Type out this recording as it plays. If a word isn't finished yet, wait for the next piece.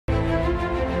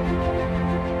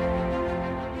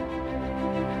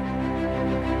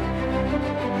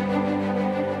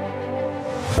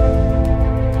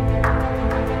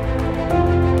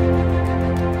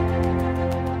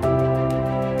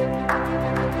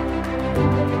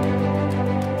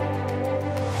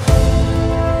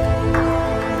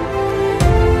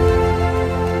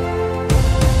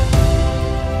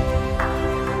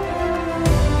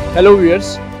Hello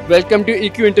viewers, welcome to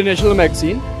EQ International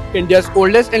Magazine, India's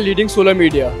oldest and leading solar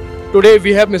media. Today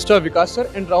we have Mr. Vikas sir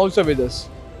and Rahul sir with us.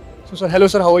 So sir, hello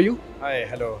sir, how are you? Hi,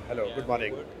 hello, good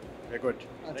morning. Very good.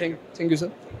 Thank you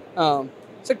sir.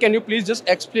 Sir, can you please just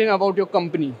explain about your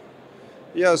company?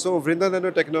 Yeah, so Virnda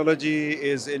Nano technology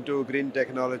is into green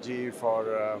technology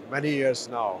for many years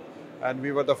now, and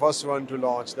we were the first one to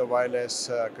launch the wireless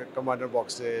commander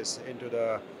boxes into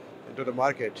the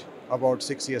market about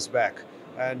 6 years back,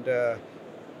 and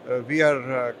we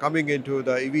are coming into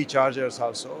the EV chargers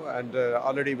also, and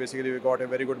already basically we got a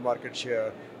very good market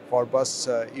share for bus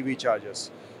EV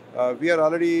chargers. We are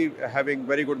already having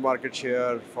very good market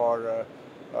share for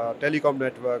telecom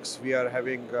networks. We are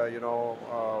having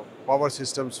power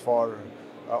systems for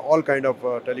all kind of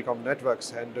telecom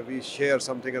networks, and we share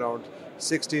something around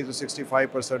 60 to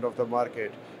 65% of the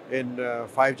market in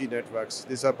 5G networks.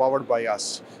 These are powered by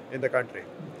us in the country.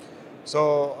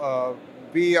 So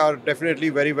we are definitely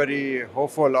very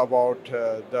hopeful about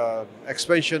the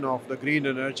expansion of the green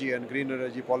energy and green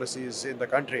energy policies in the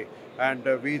country, and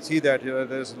we see that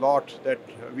there's a lot that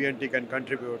VNT can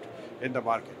contribute in the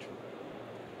market.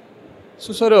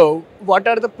 So sir, what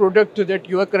are the products that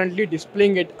you are currently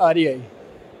displaying at REI?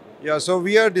 Yeah, so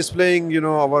we are displaying,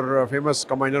 our famous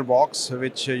combiner box,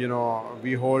 which,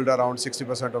 we hold around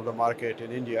 60% of the market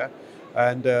in India.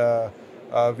 And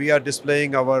we are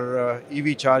displaying our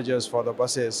EV chargers for the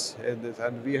buses in this,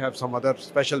 and we have some other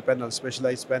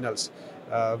specialized panels,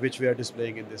 which we are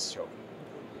displaying in this show.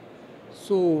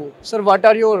 So sir, what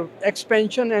are your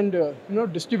expansion and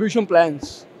distribution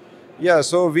plans? Yeah,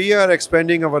 so we are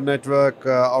expanding our network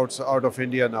out of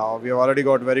India now. We have already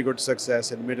got very good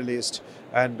success in Middle East,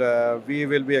 and we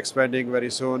will be expanding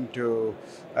very soon to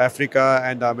Africa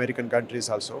and the American countries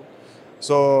also.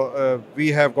 So we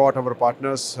have got our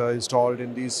partners installed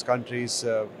in these countries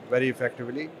very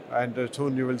effectively, and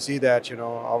soon you will see that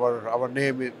our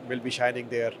name will be shining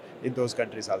there in those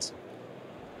countries also.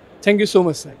 Thank you so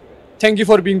much sir. Thank you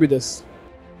for being with us.